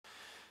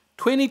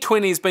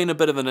2020 has been a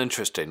bit of an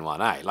interesting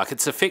one, eh? Like,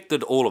 it's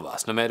affected all of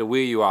us, no matter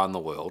where you are in the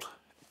world.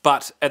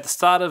 But at the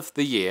start of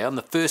the year, on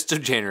the 1st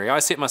of January, I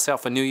set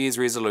myself a New Year's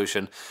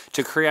resolution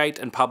to create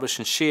and publish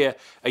and share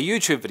a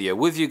YouTube video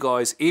with you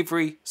guys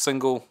every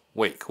single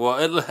week.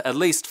 Well, at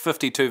least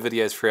 52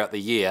 videos throughout the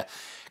year,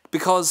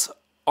 because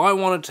I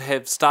wanted to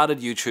have started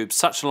YouTube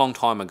such a long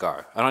time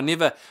ago, and I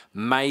never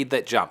made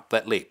that jump,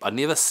 that leap. I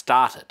never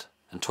started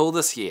until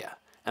this year.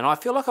 And I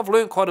feel like I've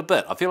learned quite a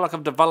bit. I feel like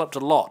I've developed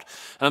a lot.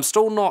 And I'm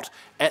still not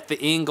at the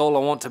end goal I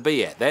want to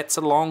be at. That's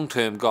a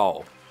long-term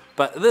goal.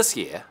 But this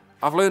year,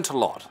 I've learned a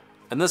lot.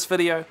 In this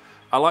video,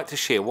 I like to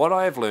share what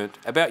I have learned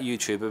about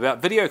YouTube,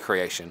 about video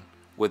creation,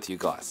 with you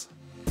guys.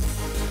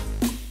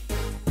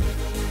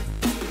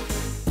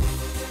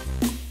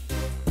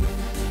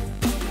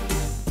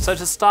 So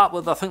to start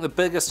with, I think the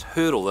biggest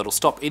hurdle that'll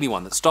stop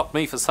anyone, that stopped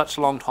me for such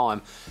a long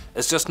time,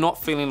 is just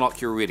not feeling like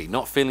you're ready,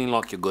 not feeling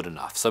like you're good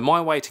enough. So my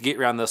way to get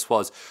around this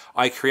was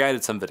I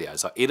created some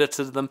videos, I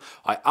edited them,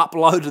 I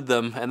uploaded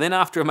them, and then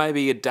after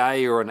maybe a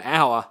day or an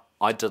hour,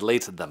 I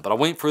deleted them. But I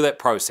went through that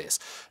process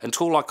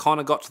until I kind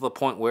of got to the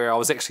point where I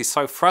was actually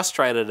so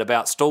frustrated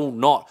about still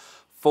not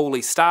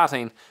fully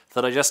starting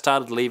that I just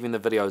started leaving the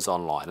videos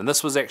online. And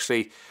this was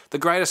actually the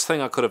greatest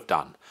thing I could have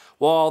done.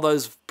 While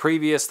those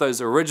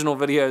original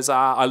videos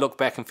I look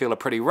back and feel are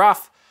pretty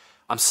rough,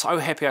 I'm so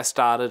happy I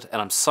started,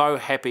 and I'm so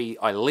happy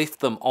I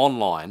left them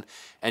online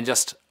and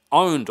just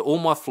owned all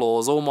my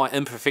flaws, all my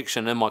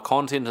imperfection in my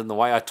content and the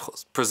way I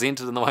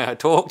presented and the way I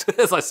talked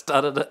as I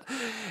started it,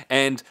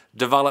 and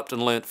developed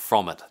and learnt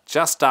from it.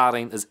 Just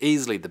starting is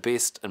easily the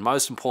best and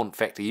most important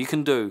factor you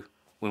can do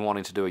when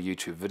wanting to do a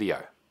YouTube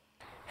video.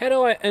 How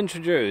do I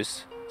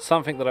introduce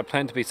something that I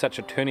plan to be such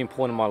a turning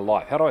point in my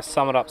life? How do I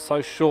sum it up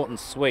so short and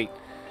sweet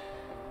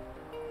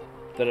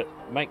that it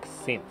makes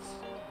sense?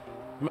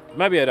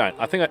 Maybe I don't.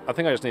 I think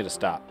I just need to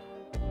start.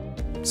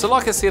 So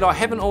like I said, I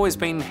haven't always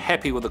been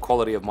happy with the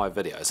quality of my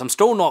videos. I'm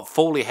still not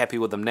fully happy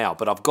with them now,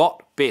 but I've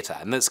got better,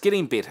 and it's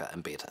getting better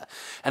and better.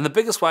 And the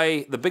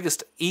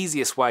biggest,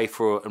 easiest way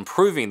for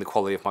improving the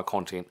quality of my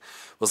content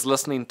was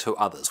listening to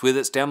others, whether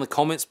it's down the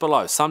comments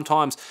below.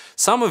 Sometimes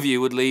some of you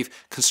would leave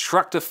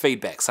constructive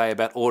feedback, say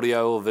about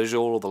audio or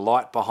visual or the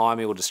light behind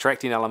me or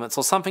distracting elements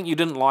or something you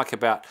didn't like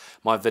about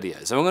my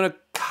videos. And we're going to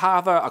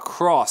cover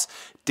across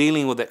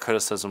dealing with that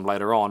criticism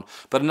later on.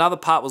 But another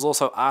part was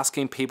also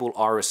asking people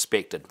I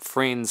respected,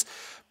 friends,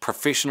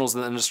 professionals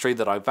in the industry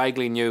that I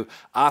vaguely knew,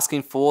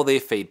 asking for their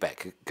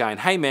feedback, going,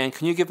 hey man,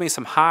 can you give me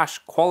some harsh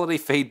quality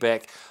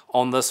feedback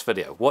on this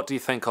video? What do you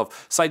think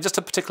of, say, just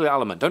a particular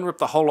element? Don't rip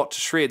the whole lot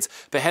to shreds,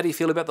 but how do you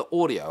feel about the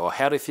audio, or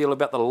how do you feel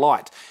about the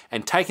light?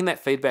 And taking that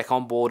feedback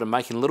on board and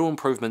making little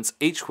improvements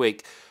each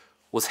week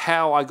was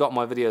how I got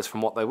my videos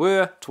from what they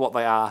were to what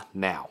they are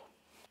now.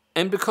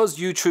 And because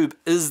YouTube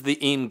is the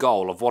end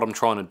goal of what I'm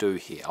trying to do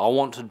here, I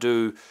want to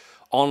do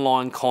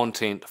online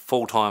content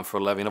full-time for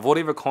a living, of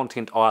whatever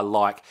content I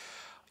like.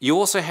 You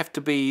also have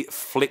to be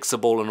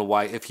flexible in a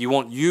way if you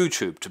want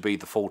YouTube to be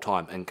the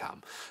full-time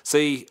income.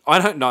 See, I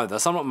don't know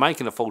this, I'm not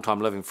making a full-time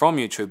living from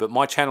YouTube, but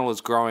my channel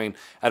is growing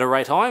at a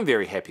rate I'm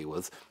very happy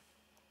with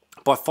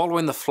by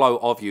following the flow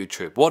of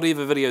YouTube.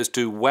 Whatever videos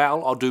do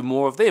well, I'll do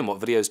more of them. What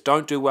videos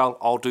don't do well,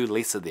 I'll do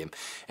less of them.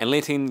 And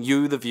letting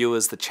you, the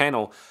viewers, the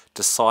channel,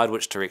 decide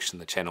which direction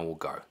the channel will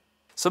go.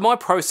 So my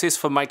process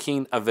for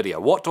making a video,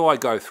 what do I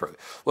go through?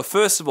 Well,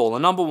 first of all, the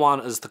number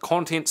one is the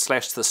content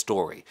 / the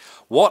story.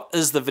 What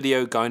is the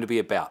video going to be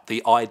about?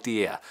 The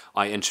idea.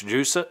 I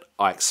introduce it,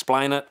 I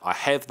explain it, I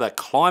have the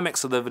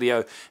climax of the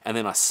video, and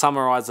then I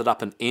summarize it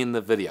up and end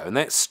the video. And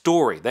that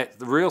story, that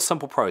real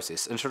simple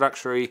process,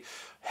 introductory,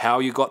 how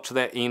you got to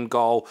that end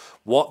goal,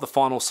 what the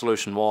final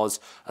solution was,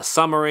 a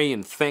summary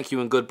and thank you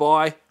and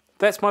goodbye.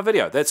 That's my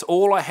video. That's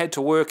all I had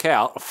to work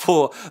out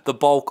for the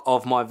bulk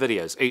of my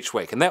videos each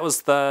week. And that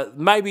was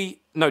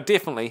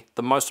definitely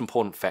the most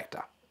important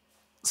factor.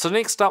 So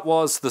next up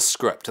was the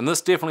script, and this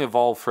definitely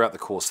evolved throughout the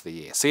course of the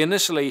year. See,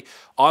 initially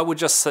I would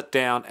just sit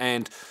down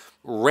and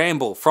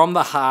ramble from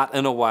the heart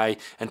in a way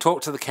and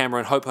talk to the camera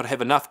and hope I'd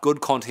have enough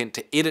good content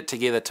to edit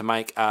together to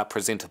make a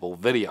presentable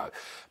video.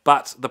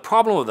 But the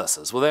problem with this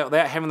is, without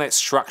having that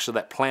structure,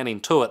 that planning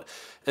to it,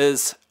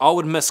 is I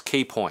would miss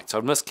key points, I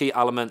would miss key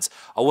elements,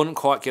 I wouldn't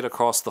quite get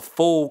across the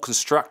full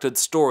constructed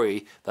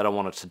story that I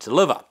wanted to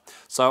deliver.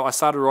 So I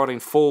started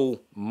writing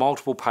full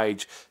multiple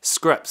page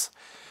scripts.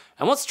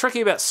 And what's tricky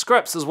about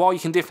scripts is while you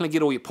can definitely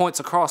get all your points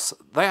across,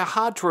 they are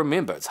hard to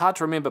remember. It's hard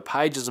to remember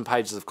pages and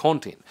pages of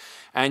content.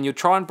 And you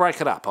try and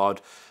break it up.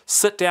 I'd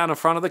sit down in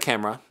front of the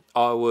camera,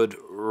 I would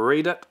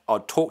read it,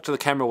 I'd talk to the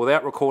camera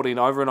without recording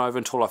over and over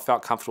until I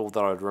felt comfortable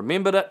that I'd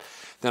remembered it,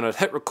 then I'd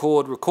hit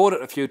record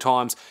it a few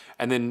times,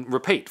 and then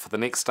repeat for the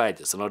next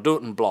stages, and I'd do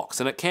it in blocks.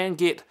 And it can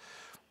get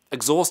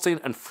exhausting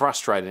and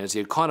frustrating as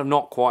you're kind of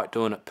not quite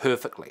doing it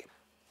perfectly.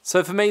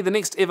 So for me, the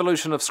next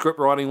evolution of script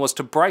writing was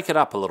to break it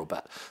up a little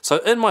bit. So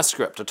in my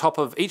script, at the top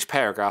of each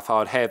paragraph, I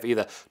would have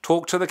either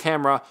talk to the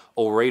camera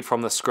or read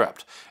from the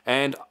script.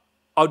 And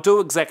I'd do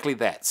exactly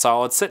that.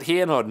 So I'd sit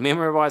here and I'd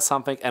memorize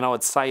something and I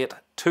would say it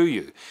to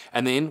you.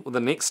 And then with the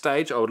next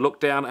stage, I would look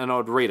down and I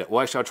would read it.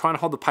 Well, actually, I'd try and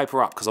hold the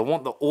paper up because I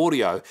want the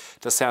audio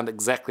to sound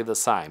exactly the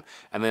same.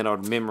 And then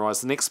I'd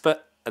memorize the next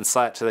bit and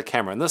say it to the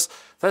camera. And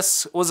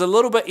this was a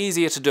little bit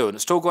easier to do, and it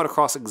still got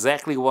across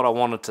exactly what I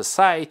wanted to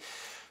say,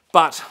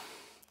 but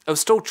it was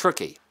still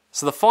tricky.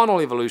 So the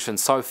final evolution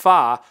so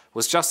far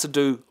was just to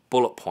do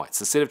bullet points.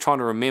 Instead of trying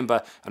to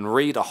remember and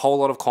read a whole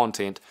lot of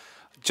content,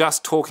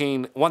 just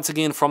talking once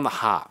again from the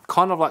heart,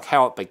 kind of like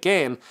how it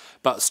began,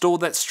 but still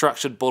that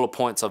structured bullet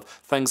points of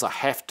things I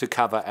have to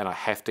cover and I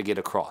have to get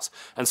across.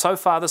 And so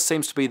far this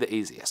seems to be the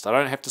easiest. I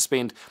don't have to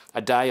spend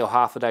a day or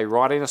half a day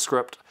writing a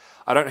script.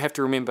 I don't have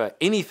to remember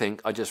anything.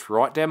 I just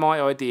write down my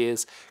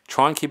ideas,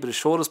 try and keep it as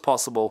short as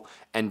possible,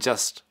 and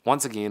just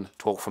once again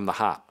talk from the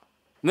heart.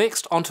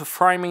 Next, onto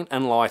framing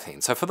and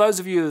lighting. So for those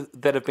of you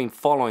that have been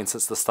following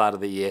since the start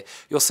of the year,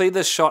 you'll see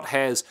this shot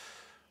has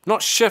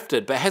not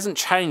shifted, but hasn't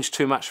changed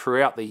too much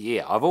throughout the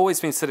year. I've always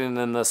been sitting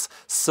in this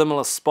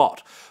similar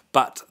spot,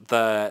 but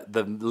the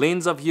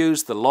lens I've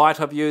used, the light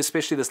I've used,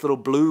 especially this little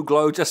blue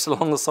glow just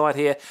along the side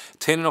here,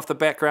 turning off the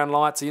background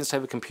lights. I used to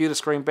have a computer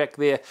screen back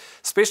there,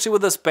 especially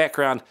with this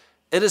background.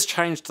 It has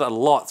changed a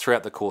lot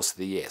throughout the course of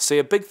the year. See,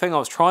 a big thing I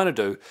was trying to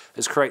do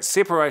is create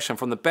separation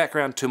from the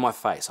background to my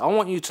face. I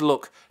want you to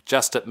look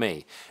just at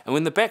me. And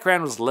when the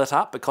background was lit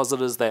up, because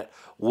it is that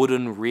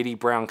wooden, reddy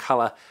brown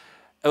color,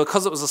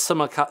 because it was a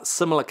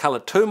similar color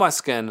to my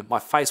skin, my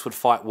face would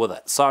fight with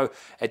it. So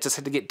it just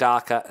had to get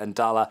darker and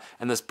duller,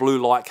 and this blue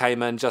light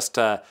came in just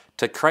to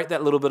create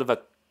that little bit of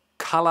a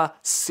color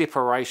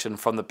separation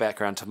from the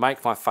background to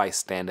make my face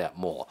stand out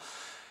more.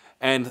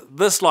 And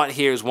this light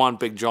here is one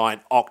big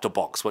giant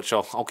octabox, which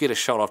I'll get a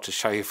shot of to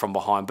show you from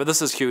behind. But this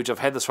is huge. I've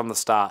had this from the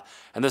start,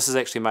 and this has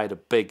actually made a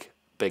big,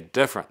 big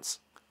difference.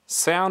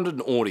 Sound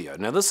and audio.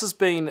 Now this has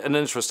been an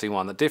interesting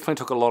one that definitely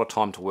took a lot of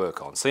time to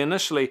work on. See,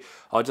 initially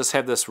I'd just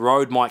have this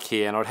Rode mic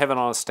here, and I'd have it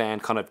on a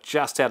stand kind of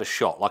just out of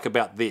shot, like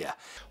about there.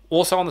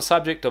 Also on the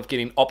subject of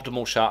getting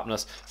optimal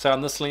sharpness, so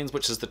on this lens,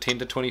 which is the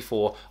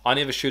 10-24, I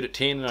never shoot at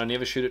 10 and I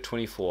never shoot at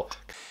 24.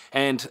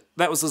 And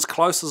that was as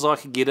close as I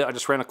could get it. I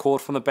just ran a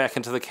cord from the back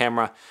into the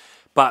camera,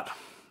 but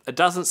it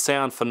doesn't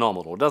sound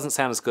phenomenal. It doesn't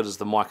sound as good as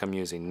the mic I'm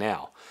using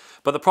now.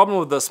 But the problem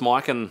with this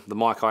mic, and the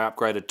mic I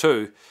upgraded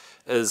to,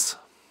 is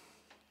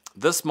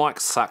this mic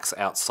sucks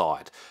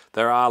outside.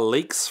 There are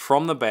leaks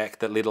from the back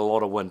that let a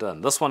lot of wind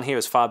in. This one here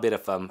is far better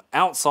from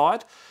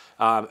outside.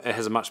 It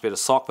has a much better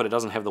sock, but it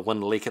doesn't have the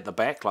wind leak at the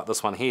back like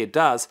this one here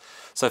does.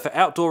 So for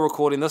outdoor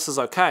recording, this is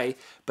okay,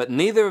 but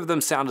neither of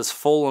them sound as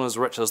full and as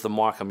rich as the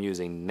mic I'm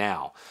using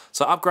now.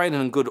 So upgrading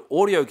in good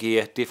audio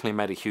gear definitely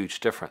made a huge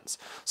difference.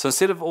 So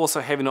instead of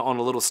also having it on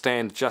a little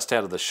stand just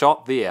out of the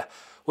shot there,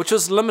 which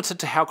was limited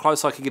to how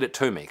close I could get it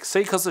to me.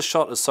 See, because the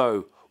shot is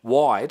so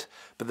wide,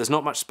 but there's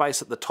not much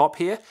space at the top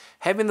here,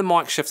 having the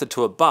mic shifted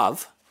to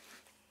above,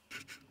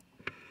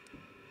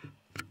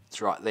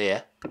 it's right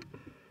there,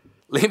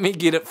 let me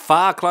get it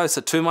far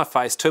closer to my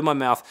face, to my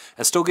mouth,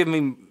 and still give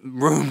me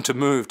room to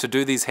move, to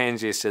do these hand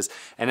gestures,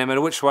 and no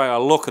matter which way I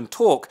look and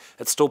talk,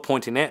 it's still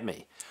pointing at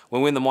me.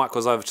 When the mic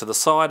was over to the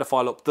side, if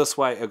I looked this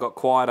way, it got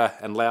quieter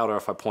and louder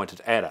if I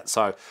pointed at it.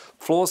 So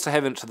flaws to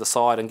having it to the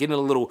side and getting a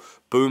little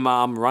boom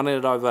arm, running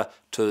it over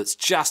to it's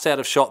just out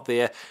of shot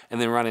there,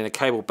 and then running a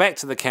cable back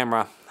to the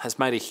camera has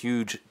made a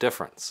huge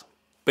difference.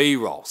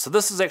 B-roll. So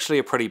this is actually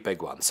a pretty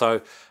big one.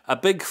 So a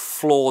big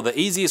flaw, the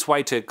easiest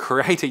way to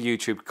create a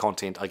YouTube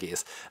content, I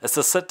guess, is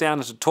to sit down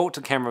and to talk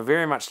to camera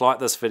very much like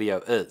this video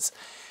is.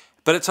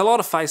 But it's a lot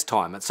of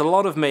FaceTime, it's a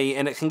lot of me,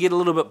 and it can get a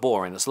little bit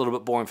boring. It's a little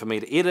bit boring for me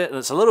to edit, and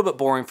it's a little bit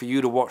boring for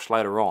you to watch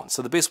later on.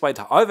 So the best way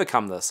to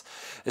overcome this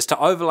is to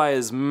overlay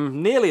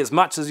nearly as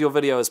much as your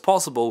video as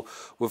possible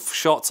with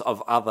shots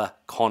of other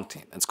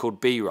content. It's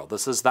called B-roll.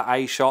 This is the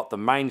A shot, the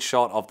main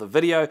shot of the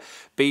video.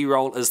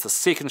 B-roll is the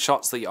second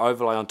shots that you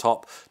overlay on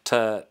top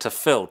to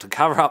fill, to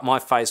cover up my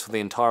face for the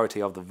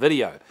entirety of the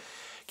video.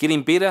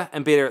 Getting better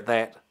and better at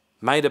that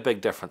made a big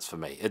difference for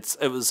me.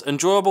 It was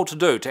enjoyable to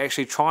do, to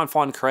actually try and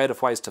find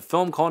creative ways to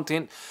film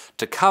content,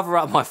 to cover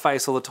up my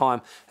face all the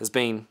time has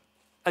been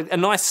a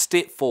nice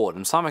step forward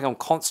and something I'm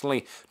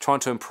constantly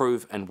trying to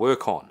improve and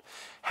work on.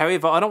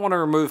 However, I don't want to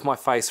remove my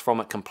face from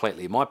it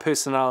completely. My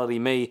personality,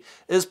 me,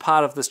 is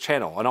part of this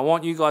channel, and I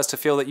want you guys to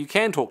feel that you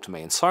can talk to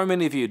me, and so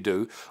many of you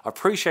do. I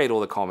appreciate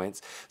all the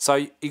comments. So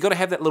you got to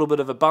have that little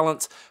bit of a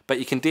balance, but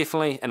you can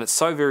definitely, and it's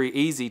so very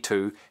easy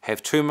to,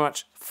 have too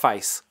much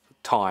face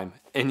time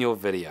in your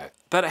video.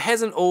 But it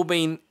hasn't all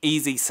been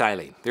easy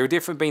sailing. There have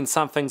definitely been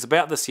some things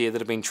about this year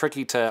that have been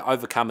tricky to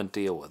overcome and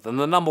deal with. And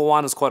the number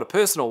one is quite a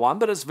personal one,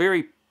 but it's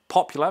very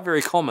popular,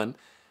 very common,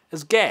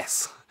 is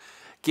gas.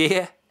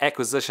 Gear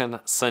acquisition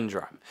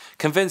syndrome.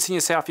 Convincing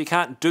yourself you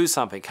can't do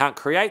something, can't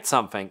create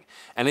something,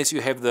 unless you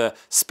have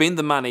spend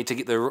the money to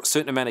get the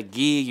certain amount of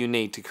gear you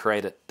need to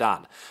create it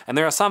done. And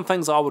there are some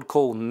things I would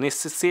call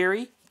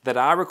necessary, that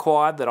are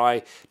required, that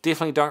I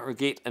definitely don't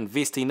regret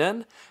investing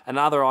in, and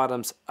other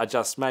items are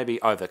just maybe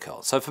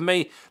overkill. So for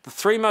me, the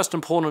three most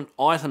important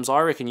items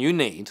I reckon you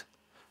need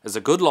is a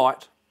good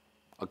light,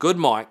 a good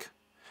mic,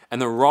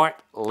 and the right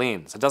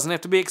lens. It doesn't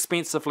have to be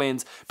expensive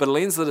lens, but a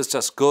lens that is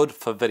just good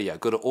for video,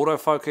 good at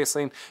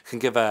autofocusing, can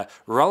give a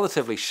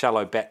relatively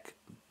shallow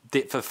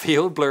depth of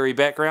field, blurry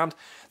background.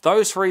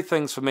 Those three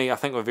things for me I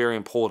think were very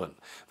important.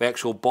 The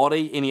actual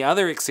body, any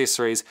other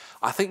accessories,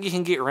 I think you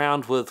can get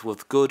around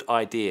with good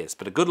ideas.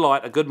 But a good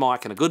light, a good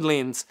mic and a good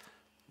lens,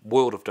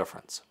 world of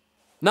difference.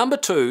 Number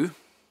 2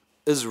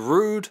 is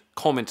rude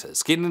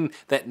commenters, getting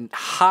that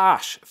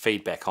harsh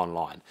feedback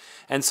online.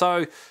 And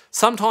so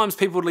sometimes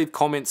people would leave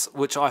comments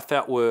which I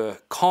felt were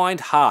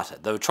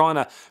kind-hearted. They were trying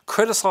to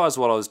criticize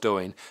what I was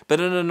doing,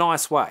 but in a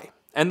nice way.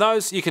 And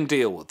those you can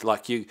deal with.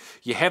 Like you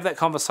have that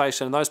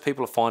conversation and those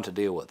people are fine to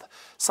deal with.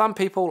 Some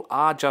people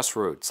are just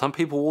rude. Some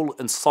people will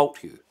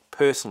insult you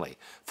personally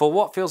for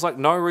what feels like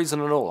no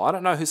reason at all. I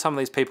don't know who some of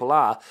these people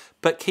are,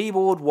 but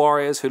keyboard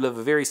warriors who live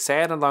a very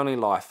sad and lonely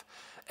life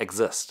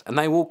exist, and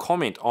they will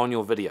comment on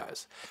your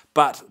videos.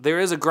 But there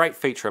is a great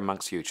feature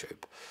amongst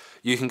YouTube.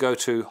 You can go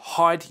to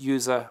hide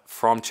user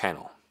from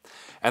channel.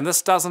 And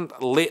this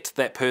doesn't let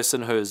that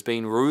person who has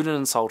been rude and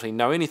insulting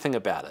know anything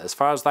about it. As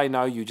far as they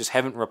know, you just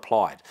haven't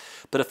replied.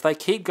 But if they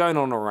keep going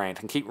on a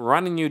rant and keep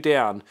running you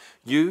down,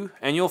 you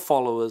and your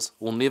followers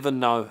will never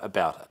know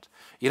about it.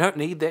 You don't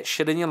need that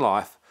shit in your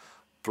life.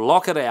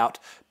 Block it out,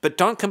 but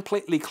don't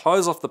completely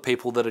close off the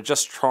people that are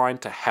just trying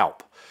to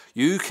help.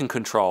 You can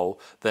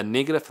control the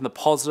negative and the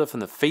positive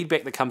and the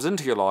feedback that comes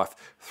into your life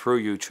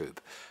through YouTube.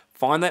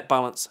 Find that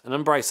balance and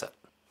embrace it.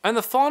 And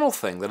the final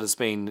thing that has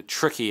been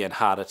tricky and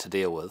harder to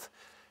deal with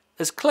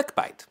is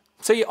clickbait.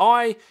 See,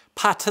 I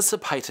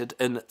participated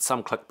in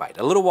some clickbait.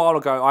 A little while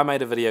ago, I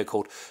made a video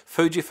called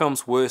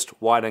Fujifilm's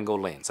Worst Wide-Angle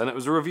Lens, and it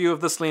was a review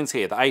of this lens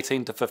here, the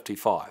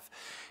 18-55.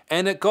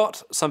 And it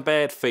got some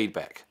bad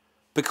feedback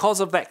because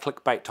of that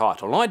clickbait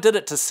title. And I did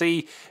it to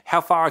see how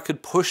far I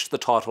could push the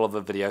title of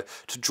a video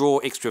to draw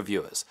extra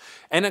viewers.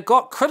 And it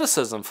got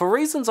criticism for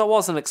reasons I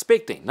wasn't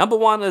expecting. Number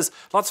one is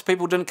lots of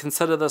people didn't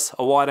consider this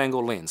a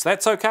wide-angle lens.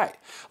 That's okay.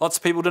 Lots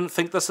of people didn't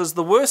think this is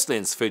the worst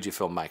lens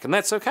Fujifilm make, and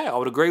that's okay. I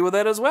would agree with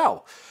that as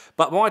well.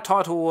 But my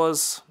title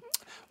was,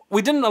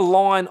 we didn't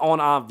align on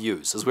our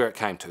views is where it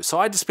came to. So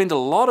I had to spend a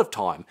lot of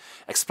time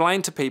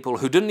explaining to people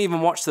who didn't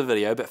even watch the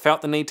video but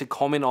felt the need to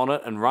comment on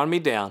it and run me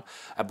down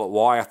about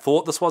why I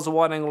thought this was a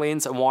wide-angle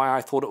lens and why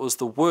I thought it was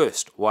the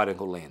worst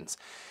wide-angle lens.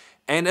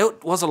 And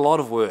it was a lot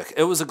of work.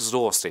 It was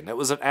exhausting. It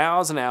was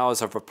hours and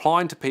hours of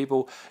replying to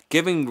people,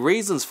 giving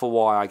reasons for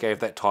why I gave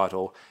that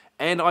title,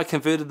 and I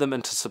converted them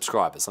into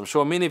subscribers. I'm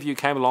sure many of you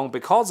came along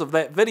because of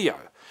that video.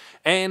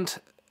 And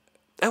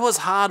it was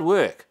hard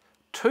work.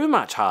 Too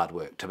much hard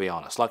work, to be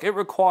honest. Like, it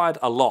required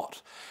a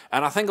lot.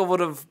 And I think I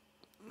would have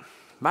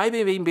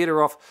maybe been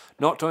better off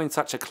not doing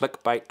such a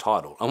clickbait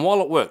title. And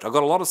while it worked, I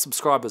got a lot of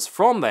subscribers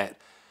from that.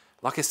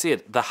 Like I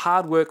said, the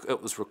hard work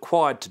it was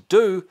required to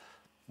do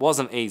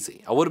wasn't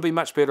easy. I would have been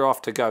much better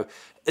off to go,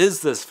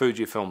 is this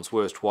Fujifilm's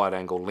worst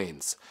wide-angle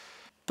lens?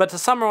 But to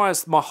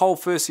summarize my whole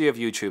first year of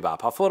YouTube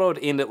up, I thought I would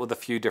end it with a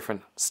few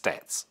different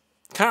stats.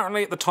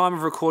 Currently, at the time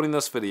of recording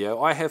this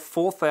video, I have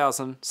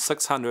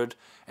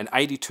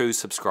 4,682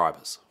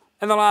 subscribers.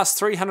 In the last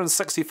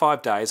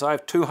 365 days, I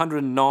have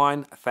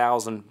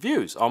 209,000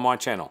 views on my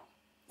channel,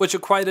 which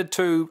equated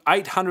to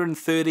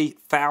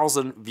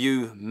 830,000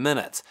 view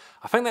minutes.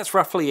 I think that's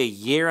roughly a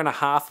year and a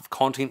half of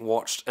content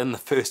watched in the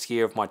first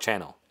year of my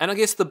channel. And I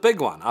guess the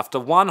big one, after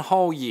one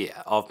whole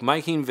year of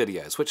making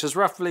videos, which is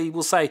roughly,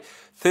 we'll say,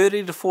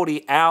 30 to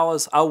 40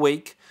 hours a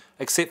week,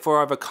 except for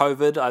over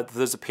COVID,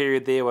 there's a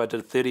period there where I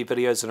did 30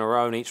 videos in a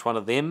row and each one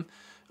of them,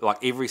 like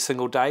every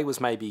single day,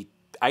 was maybe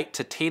 8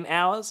 to 10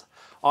 hours.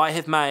 I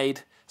have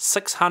made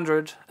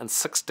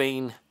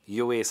 $616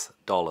 US.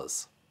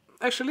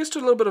 Actually, let's do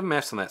a little bit of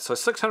maths on that. So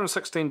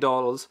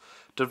 $616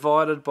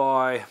 divided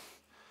by,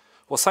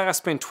 well, say I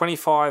spend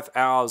 25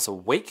 hours a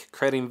week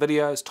creating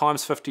videos,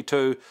 times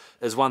 52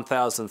 is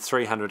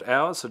 1,300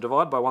 hours. So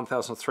divide by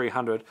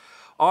 1,300.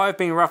 I've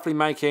been roughly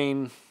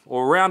making,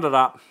 or rounded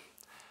up,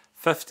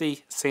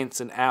 50 cents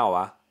an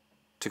hour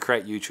to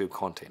create YouTube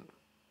content.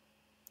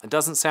 It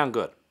doesn't sound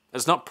good.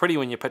 It's not pretty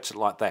when you pitch it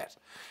like that.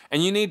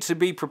 And you need to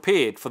be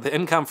prepared for the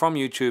income from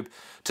YouTube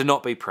to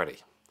not be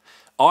pretty.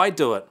 I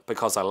do it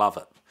because I love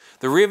it.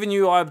 The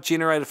revenue I've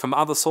generated from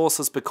other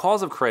sources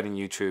because of creating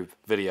YouTube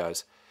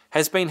videos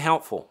has been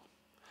helpful.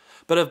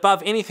 But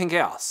above anything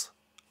else,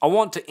 I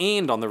want to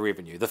end on the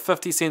revenue, the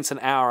 50 cents an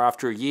hour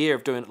after a year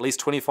of doing at least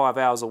 25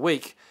 hours a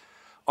week.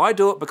 I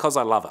do it because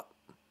I love it.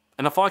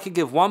 And if I could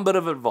give one bit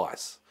of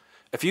advice,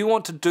 if you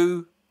want to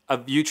do a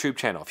YouTube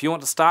channel, if you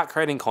want to start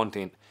creating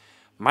content,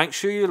 make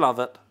sure you love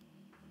it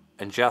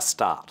and just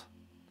start.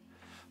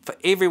 For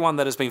everyone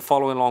that has been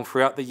following along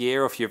throughout the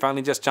year, or if you've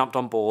only just jumped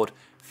on board,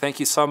 thank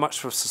you so much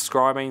for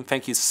subscribing.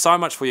 Thank you so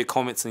much for your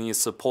comments and your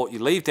support you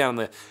leave down in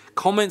the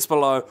comments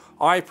below.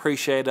 I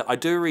appreciate it. I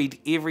do read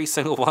every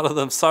single one of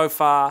them so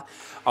far.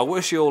 I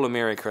wish you all a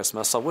Merry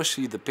Christmas. I wish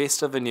you the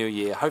best of a new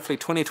year. Hopefully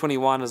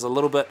 2021 is a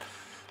little bit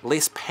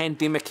less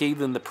pandemic-y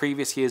than the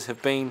previous years have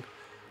been.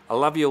 I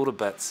love you all to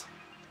bits.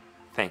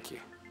 Thank you.